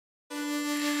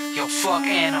Yo, fuck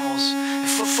animals.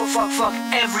 Fuck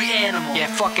every animal. Yeah,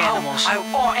 fuck animals.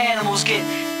 All animals get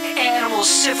animal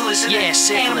syphilis and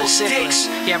animal dicks.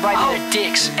 Yeah, right in their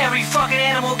dicks. Every fucking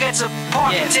animal gets a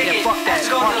parking ticket. Yeah, fuck that. Has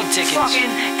to go Parking to the tickets.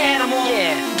 fucking animal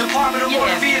department of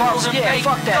motor vehicles and pay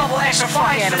fuck that. double extra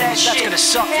fines for that shit. That's gonna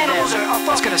suck for Animals them. are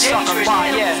That's gonna suck a dangerous. lot,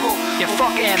 Animals yeah.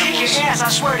 Fuck animals. Kick your ass, I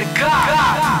swear to God.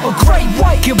 A great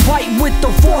white can bite with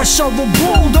the force of a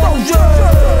bulldozer.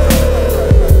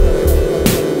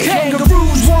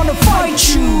 Kangaroos wanna fight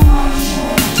you.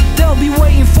 They'll be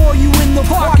waiting for you in the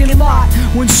parking lot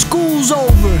when school's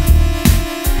over.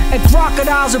 And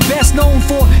crocodiles are best known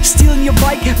for stealing your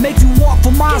bike, make you walk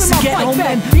for miles to get home,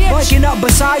 and biking up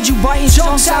beside you, biting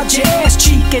chunks out your ass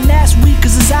cheek. And that's weak,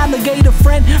 cause his alligator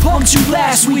friend punked you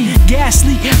last week. Gas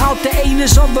leak out the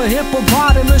anus of a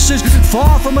hippopotamus is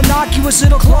far from innocuous,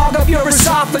 it'll clog up your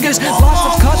esophagus.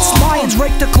 Lots of cuts, lions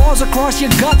rake the claws across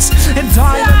your guts and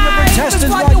die on your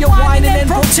intestines while you're whining and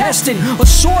protesting. A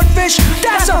swordfish?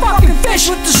 That's a fucking fish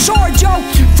with the sword, yo!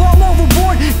 Fall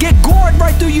overboard, get gored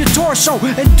right through your torso.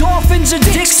 And dolphins are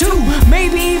dicks too,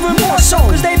 maybe even more so,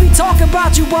 cause they be talking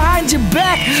about you behind your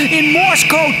back in Morse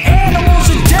code. Animals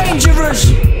are dangerous.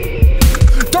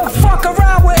 Don't fuck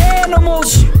around with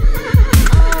animals.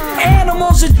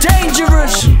 Animals are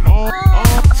dangerous.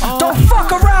 Don't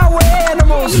fuck around with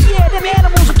animals. Yeah, them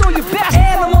animals will throw your best.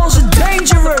 Animals are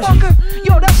dangerous.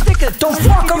 Yo, that sticker. Don't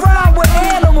fuck around with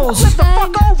animals. Flip the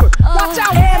fuck over. Watch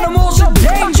out. Animals are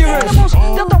dangerous. Animals,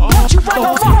 they'll punch you right Don't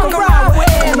over. fuck around with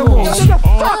animals.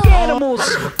 Fuck animals.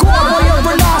 Gored by a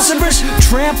rhinoceros,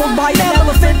 trampled by an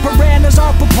elephant. Piranhas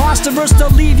are preposterous to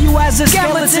leave you as a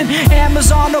skeleton.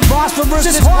 Amazon or Bosphorus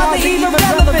is hardly even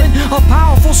relevant. A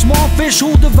powerful small fish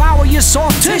who'll devour your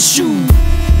soft tissue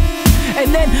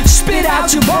and then spit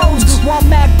out your bones, while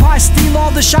magpies steal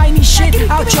all the shiny shit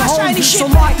out your home. So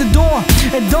lock the door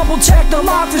and double check the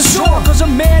lock for sure, cause a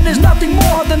man is nothing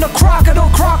more than a crocodile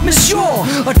croque monsieur.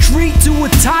 A treat to a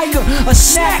tiger, a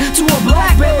snack to a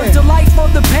black bear, a delight for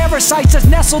the parasites that's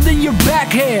nestled in your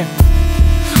back hair.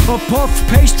 A puff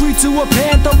pastry to a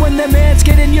panther. When them ants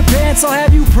get in your pants, I'll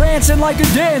have you prancing like a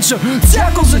dancer.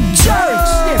 Jackals are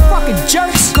jerks, yeah, fucking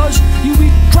jerks, cause you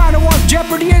be trying to watch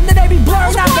Jeopardy and then they be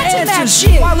blurring out the answers,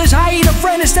 while his hyena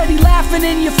friend is steady laughing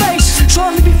in your face.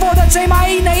 Shortly before that same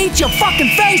hyena eats your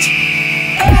fucking face.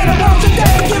 Animals are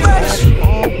dangerous.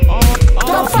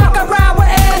 Don't fuck around with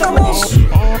animals.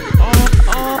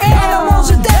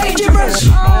 Animals are dangerous.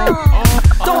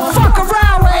 Don't fuck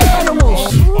around with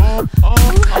animals.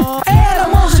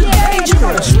 Animals are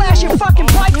dangerous. Slash your fucking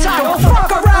bike tire. Don't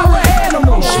fuck around with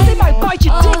animals. They might bite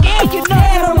your dick and your nose.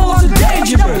 Animals are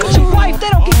dangerous. Your wife, they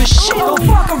don't give a shit. Don't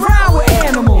fuck around with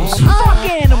animals. Fuck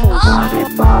animals.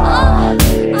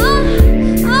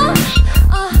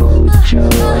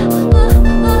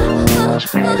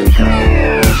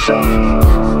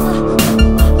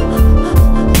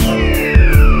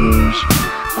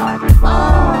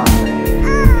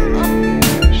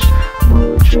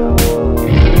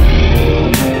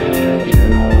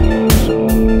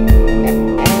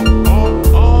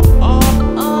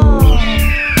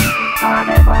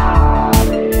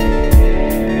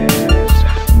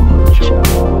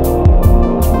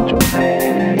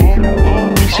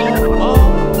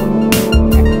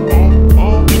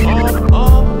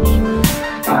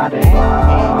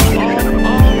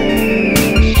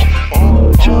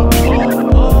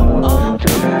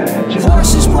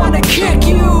 Horses wanna kick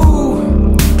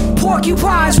you.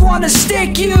 Porcupines wanna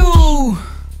stick you.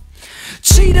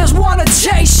 Cheetahs wanna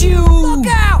chase you. Look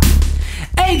out!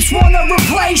 Apes wanna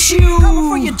replace you. Coming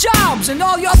for your jobs and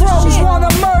all your Crows wanna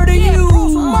murder you.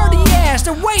 murder your ass.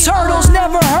 They're waiting. Turtles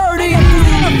never heard of you.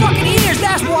 Fucking ears,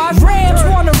 that's why. Rams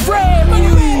wanna ram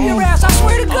you. Your ass, I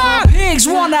swear to God. Pigs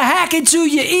wanna hack into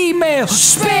your email,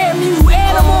 spam you.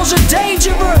 Animals are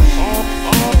dangerous.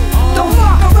 Don't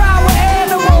fuck around with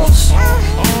animals.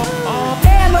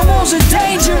 Animals are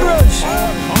dangerous.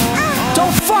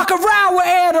 Don't fuck around with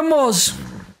animals.